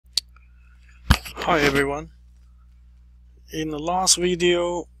Hi everyone. In the last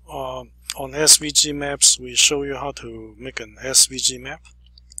video on SVG maps, we show you how to make an SVG map.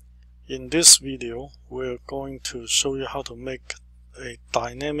 In this video, we're going to show you how to make a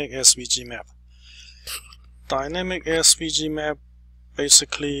dynamic SVG map. Dynamic SVG map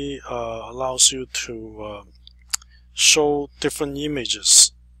basically allows you to show different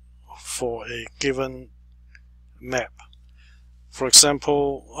images for a given map. For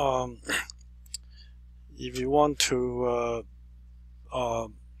example, if you want to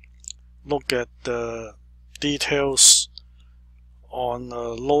look at the details on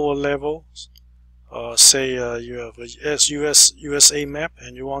lower levels, say you have a USA map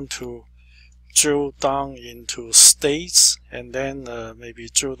and you want to drill down into states and then maybe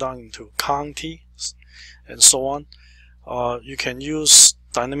drill down into counties and so on, you can use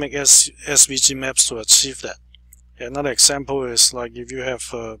dynamic SVG maps to achieve that. Another example is like if you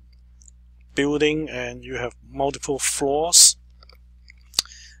have a building and you have multiple floors,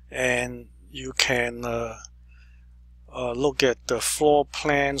 and you can look at the floor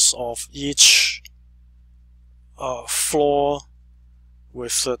plans of each floor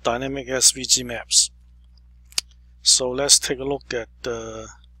with dynamic SVG maps. So let's take a look at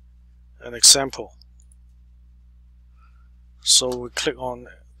an example. So we click on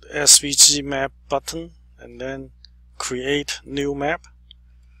the SVG map button and then create new map.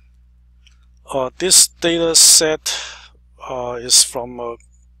 This data set is from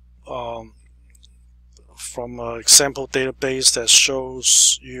an example database that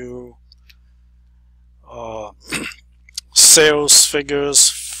shows you sales figures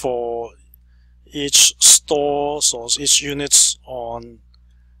for each stores or each units on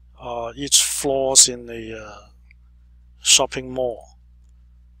each floors in the shopping mall.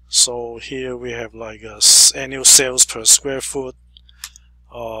 So here we have like annual sales per square foot,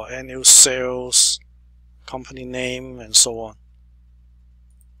 annual sales, company name, and so on.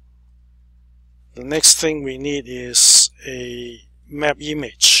 The next thing we need is a map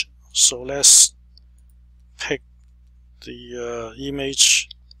image. So let's pick the image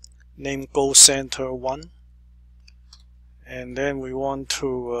name Goal Center 1, and then we want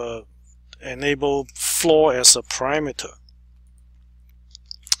to enable floor as a parameter.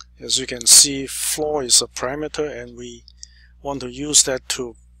 As you can see, floor is a parameter and we want to use that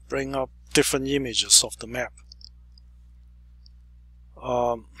to bring up different images of the map.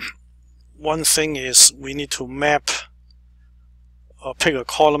 One thing is we need to map, pick a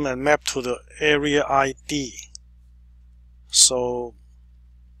column and map to the area ID. So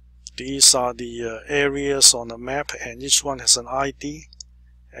these are the areas on the map and each one has an ID,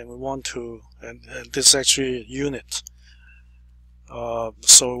 and we want to, and this is actually a unit.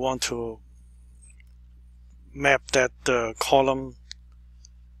 So we want to map that column,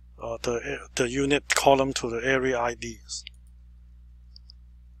 the unit column to the area IDs.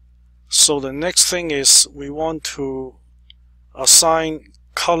 So the next thing is we want to assign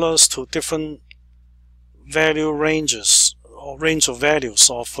colors to different value ranges or range of values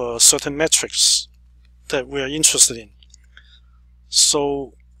of certain metrics that we are interested in.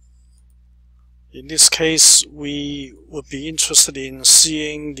 So in this case, we would be interested in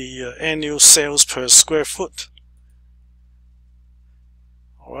seeing the annual sales per square foot.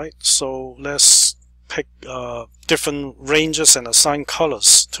 Alright, so let's pick different ranges and assign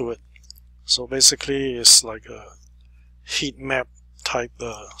colors to it. So basically it's like a heat map type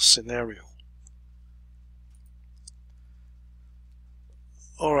scenario.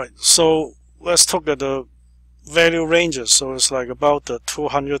 Alright, so let's look at the value ranges. So it's like about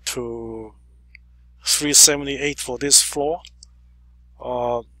 200 to 378 for this floor.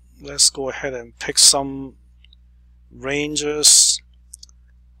 Let's go ahead and pick some ranges.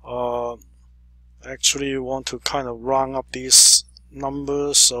 Actually, you want to kind of round up these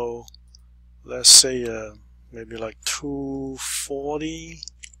numbers, so let's say maybe like 240,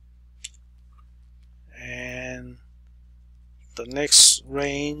 and the next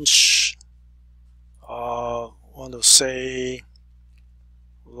range want to say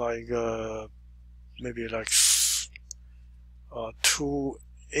like maybe like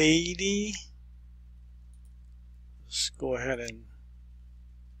 280. Let's go ahead and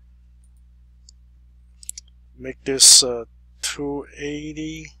make this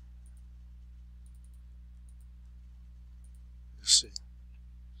 280. Let's see.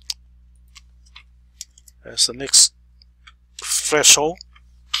 That's the next threshold.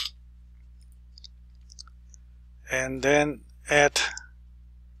 And then add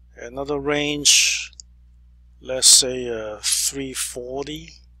another range, let's say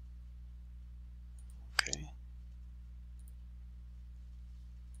 340. Okay.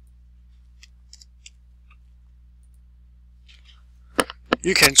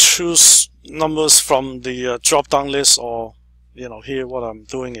 You can choose numbers from the drop-down list, or here what I'm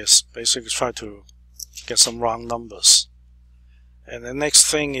doing is basically try to get some round numbers. And the next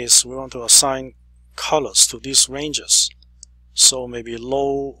thing is we want to assign colors to these ranges. So maybe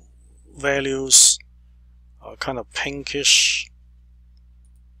low values are kind of pinkish,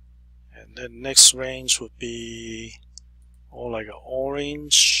 and then next range would be all like an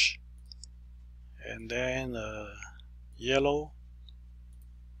orange, and then yellow.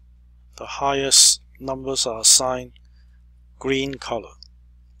 The highest numbers are assigned green color.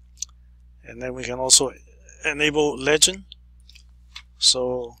 And then we can also enable legend.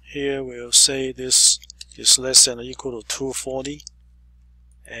 So here we'll say this is less than or equal to 240,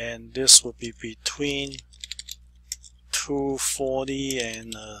 and this would be between 240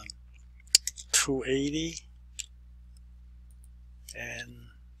 and 280, and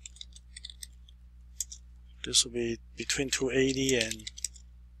this will be between 280 and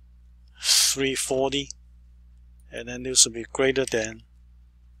 340, and then this will be greater than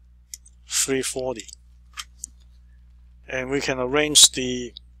 340. And we can arrange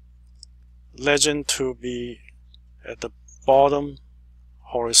the legend to be at the bottom,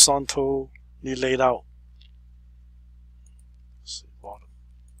 horizontally laid out. Bottom.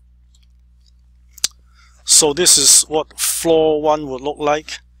 So this is what floor 1 would look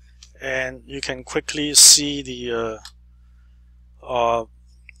like, and you can quickly see the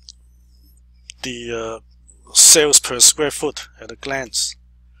sales per square foot at a glance.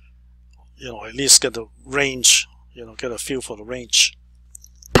 At least get the range, get a feel for the range.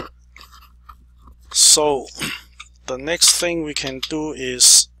 So the next thing we can do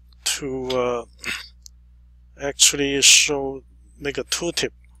is to actually make a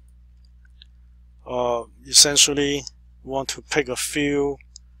tooltip. Essentially want to pick a few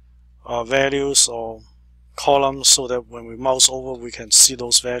values or columns so that when we mouse over we can see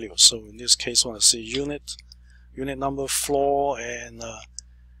those values. So in this case, I want to see unit number, floor, and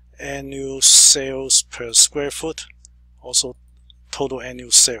annual sales per square foot, also total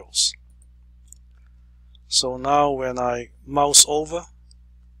annual sales. So now when I mouse over,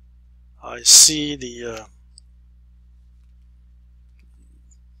 I see the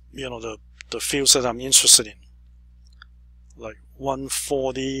the fields that I'm interested in, like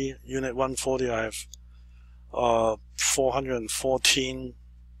 140, unit 140. I have $414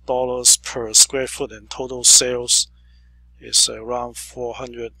 per square foot, and total sales is around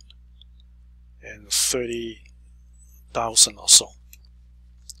 430,000 or so.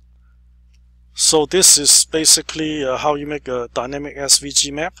 So this is basically how you make a dynamic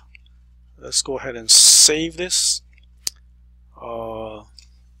SVG map. Let's go ahead and save this.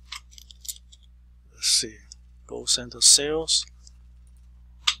 Let's see, Go Center Sales.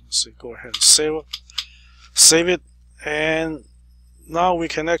 Let's see, go ahead and save it, and now we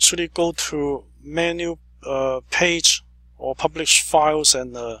can actually go to menu page or publish files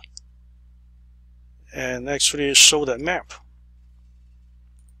and actually show that map.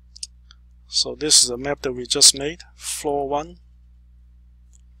 So this is a map that we just made, floor 1,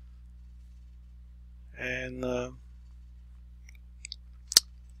 and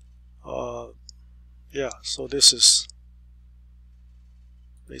yeah, so this is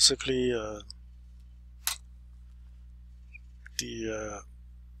basically the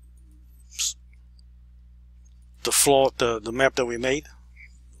floor, the map that we made.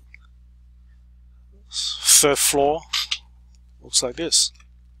 Third floor looks like this.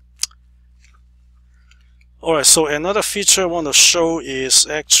 Alright, so another feature I want to show is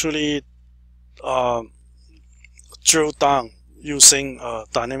actually drill down using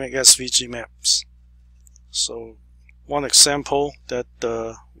dynamic SVG maps. So one example that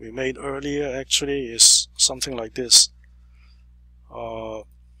we made earlier actually is something like this.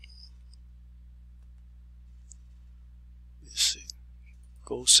 Let's see,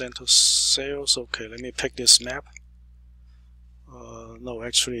 Go Center Sales. Okay, let me pick this map. No,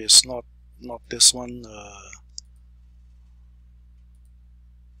 actually it's not this one.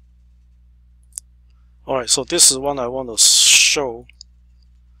 Alright, so this is one I want to show.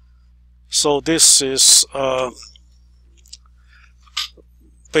 So this is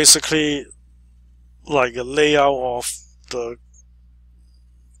basically like a layout of the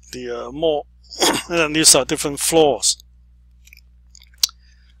mall, and these are different floors.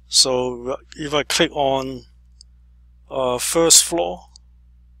 So if I click on first floor,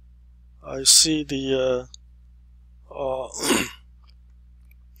 I see the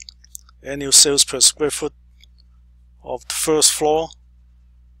annual sales per square foot of the first floor.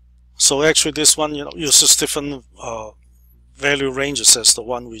 So actually this one uses different value ranges as the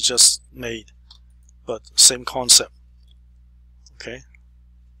one we just made, but same concept. Okay,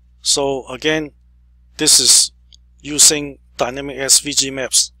 So again, this is using dynamic SVG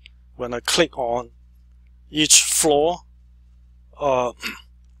maps. When I click on each floor,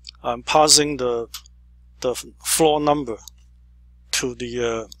 I'm passing the floor number to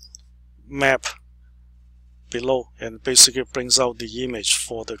the map below, and basically brings out the image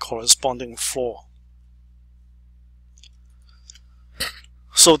for the corresponding floor.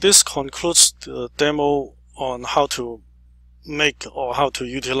 So this concludes the demo on how to make or how to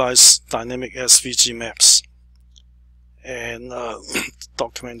utilize dynamic SVG maps. And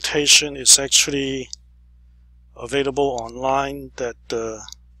documentation is actually available online that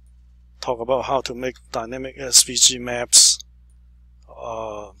talk about how to make dynamic SVG maps.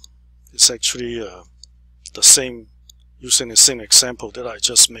 It's actually the same, using the same example that I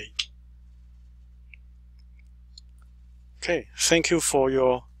just made. Okay, thank you for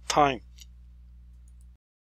your time.